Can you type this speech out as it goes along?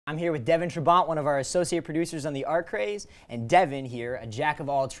I'm here with Devin Trabant, one of our associate producers on the Art Craze, and Devin here, a jack of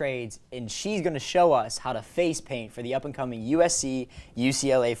all trades, and she's going to show us how to face paint for the up-and-coming USC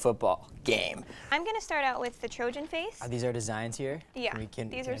UCLA football game. I'm going to start out with the Trojan face. Are these our designs here? Yeah.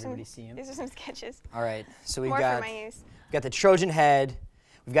 Can everybody see them? These are some sketches. All right. So we've More got, for my use. we've got the Trojan head,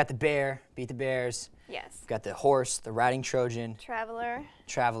 we've got the bear, beat the bears. Yes. We've got the horse, the riding Trojan. Traveler.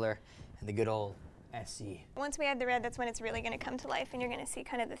 And the good old SC. Once we add the red, that's when it's really going to come to life, and you're going to see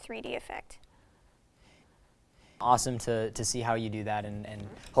kind of the 3D effect. Awesome to see how you do that, and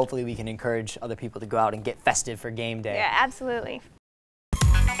hopefully we can encourage other people to go out and get festive for game day. Yeah, absolutely.